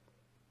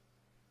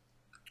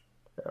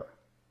 Yeah.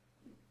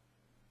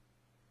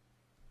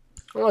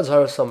 Let's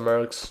hire some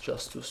mercs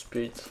just to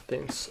speed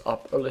things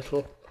up a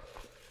little.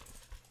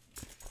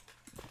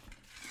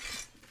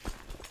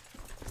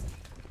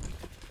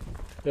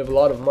 We have a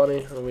lot of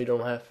money and we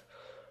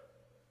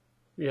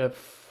have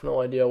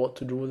no idea what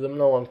to do with them.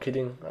 No, I'm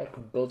kidding. I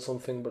could build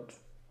something, but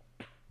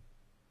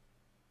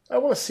I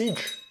want to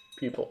siege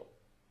people.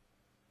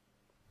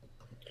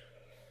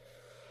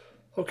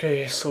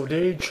 Okay, so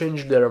they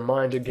changed their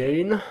mind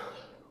again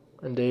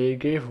and they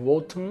gave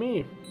vote to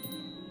me.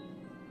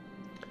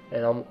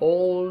 And I'm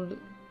old.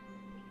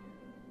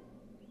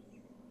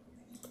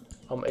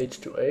 I'm 8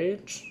 to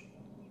 8,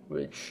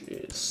 which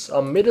is...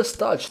 I'm Midas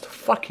touched.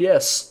 Fuck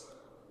yes.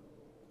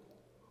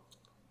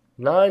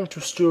 9 to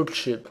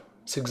stewardship.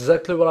 It's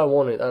exactly what I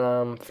wanted, and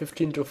I'm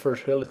 15 to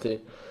fertility.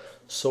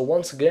 So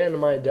once again,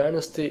 my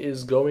dynasty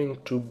is going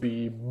to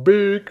be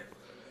big.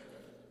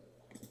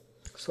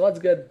 So let's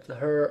get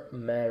her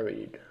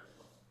married.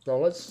 Now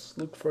let's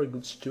look for a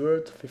good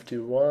steward.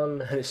 51,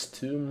 that is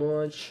too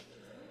much.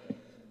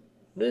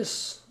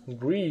 This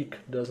Greek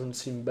doesn't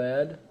seem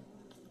bad.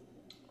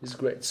 He's a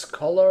great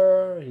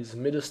scholar. He's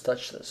Midas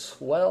touched as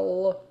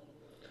well.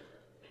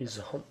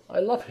 I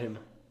love him.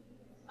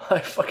 I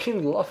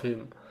fucking love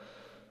him.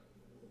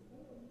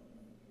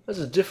 That's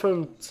a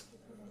different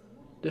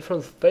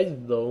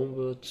fate though,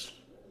 but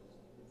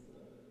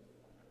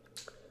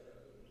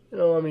you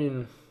know, I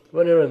mean,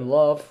 when you're in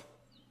love,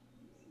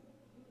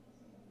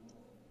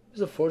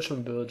 he's a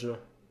fortune builder.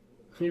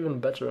 Even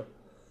better.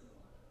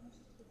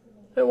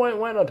 Hey,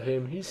 why not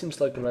him? He seems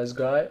like a nice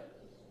guy.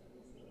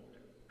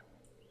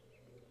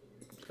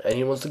 And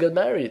he wants to get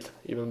married.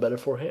 Even better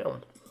for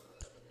him.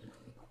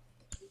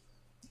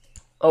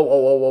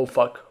 Oh,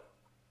 fuck.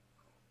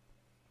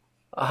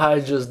 I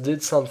just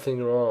did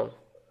something wrong.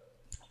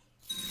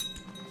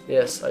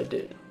 Yes, I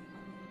did.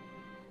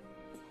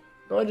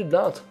 No, I did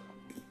not.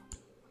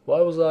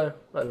 Why was I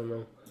don't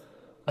know.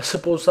 I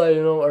suppose I,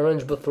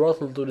 arranged the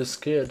throttle to this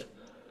kid.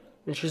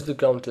 And she's the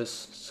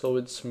countess, so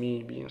it's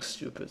me being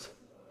stupid.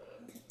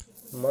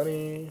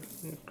 Money,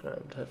 you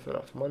can't have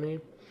enough money.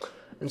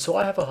 And so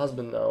I have a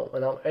husband now,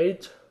 and I'm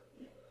 8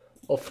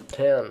 of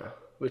 10,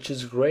 which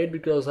is great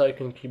because I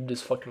can keep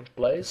this fucking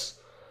place.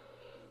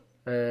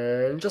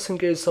 And just in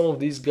case some of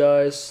these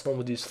guys, some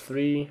of these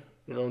 3,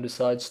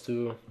 decides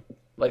to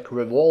like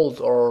revolt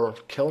or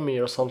kill me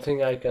or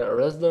something, I can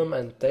arrest them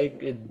and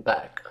take it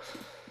back,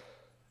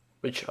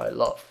 which I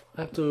love.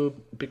 I have to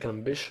pick an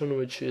ambition,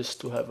 which is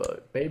to have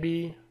a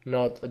baby,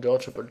 not a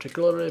daughter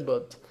particularly,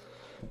 but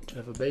to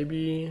have a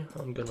baby.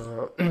 I'm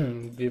gonna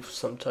give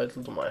some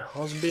title to my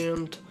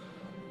husband.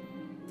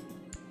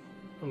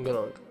 I'm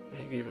gonna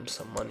give him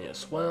some money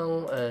as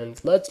well, and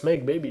let's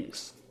make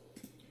babies.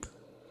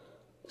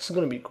 This is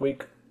gonna be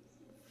quick.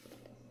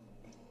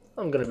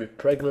 I'm gonna be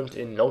pregnant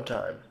in no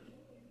time.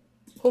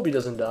 Hope he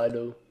doesn't die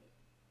though.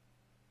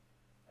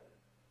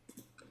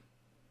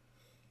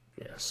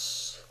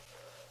 Yes.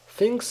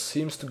 Things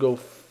seem to go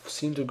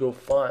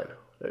fine.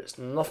 There's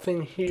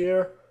nothing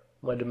here.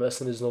 My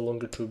domestic is no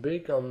longer too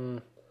big.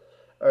 I'm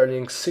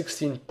earning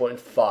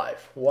 16.5.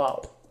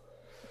 Wow.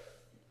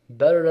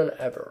 Better than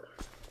ever.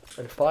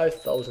 And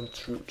 5,000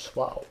 troops.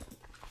 Wow.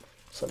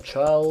 Some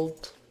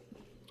child.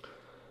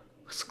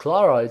 It's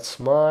Clara, it's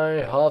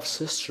my half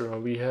sister.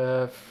 We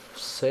have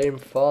same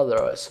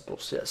father, I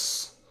suppose,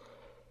 yes.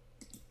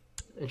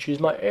 And she's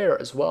my heir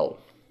as well.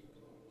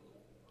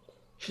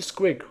 She's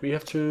quick. We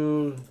have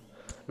to...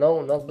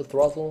 No, not the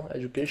throttle,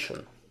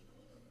 education.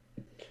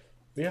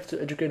 We have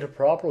to educate her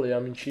properly. I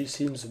mean, she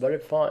seems very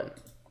fine.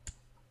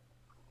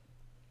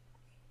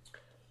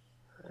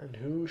 And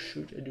who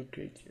should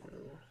educate you?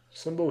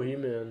 Some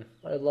Bohemian.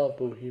 I love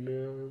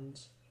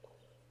Bohemians.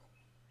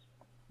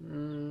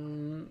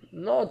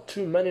 Not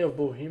too many of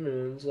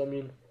Bohemians. I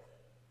mean,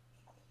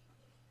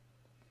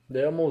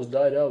 they almost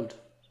died out.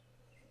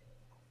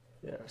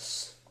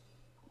 Yes.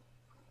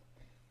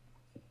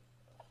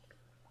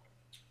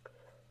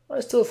 I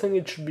still think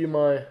it should be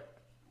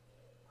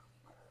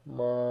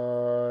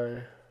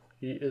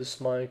he is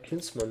my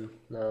kinsman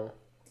now.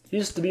 He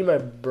used to be my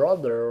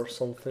brother or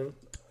something.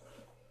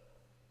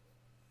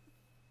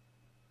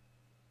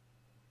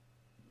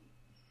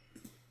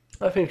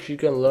 I think she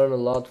can learn a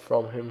lot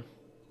from him.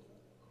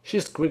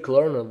 She's a quick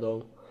learner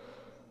though.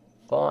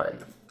 fine.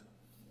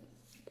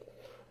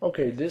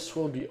 Okay, this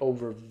will be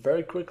over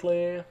very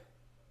quickly.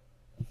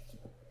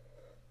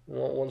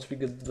 Once we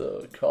get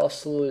the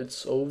castle,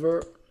 it's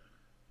over.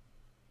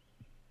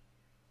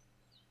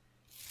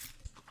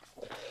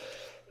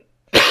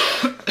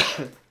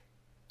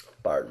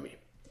 Pardon me.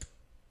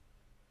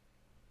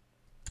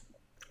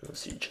 The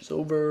siege is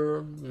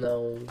over.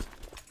 Now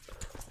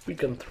we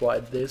can try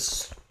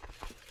this.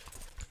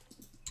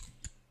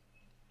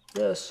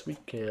 Yes, we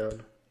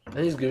can. And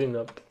he's giving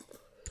up.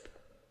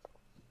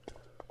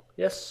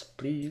 Yes,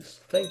 please.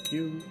 Thank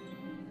you.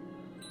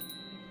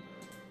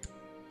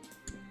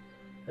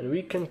 And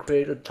we can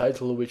create a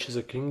title which is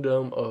a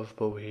kingdom of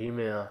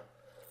Bohemia.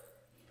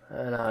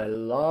 And I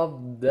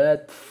love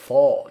that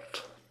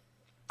thought.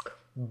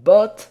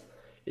 But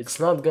it's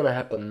not gonna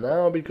happen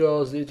now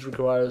because it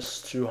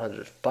requires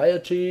 200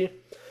 piety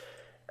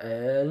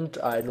and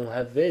I don't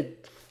have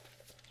it.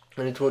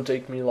 And it will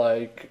take me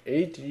like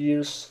 8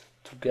 years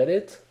to get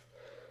it.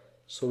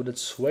 So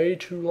that's way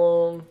too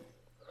long.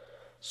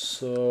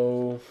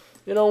 So,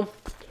 you know,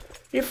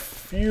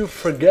 if you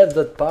forget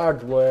that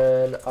part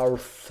when our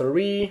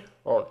 3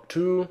 or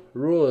 2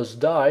 rulers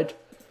died,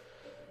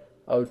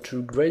 our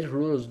 2 great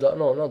rulers died,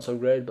 no, not so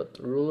great, but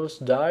rulers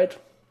died,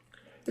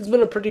 it's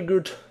been a pretty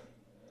good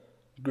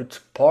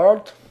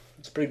part.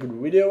 It's a pretty good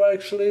video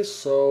actually,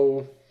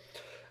 so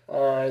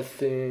I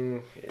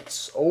think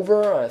it's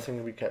over. I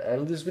think we can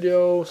end this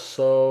video.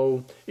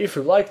 So if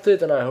you liked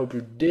it, and I hope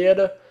you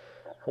did,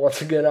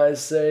 once again I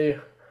say,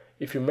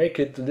 if you make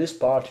it to this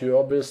part, you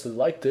obviously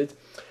liked it.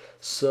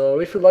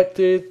 So if you liked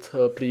it,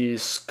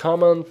 please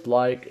comment,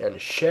 like and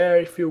share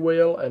if you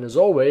will, and as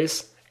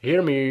always,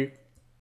 hear me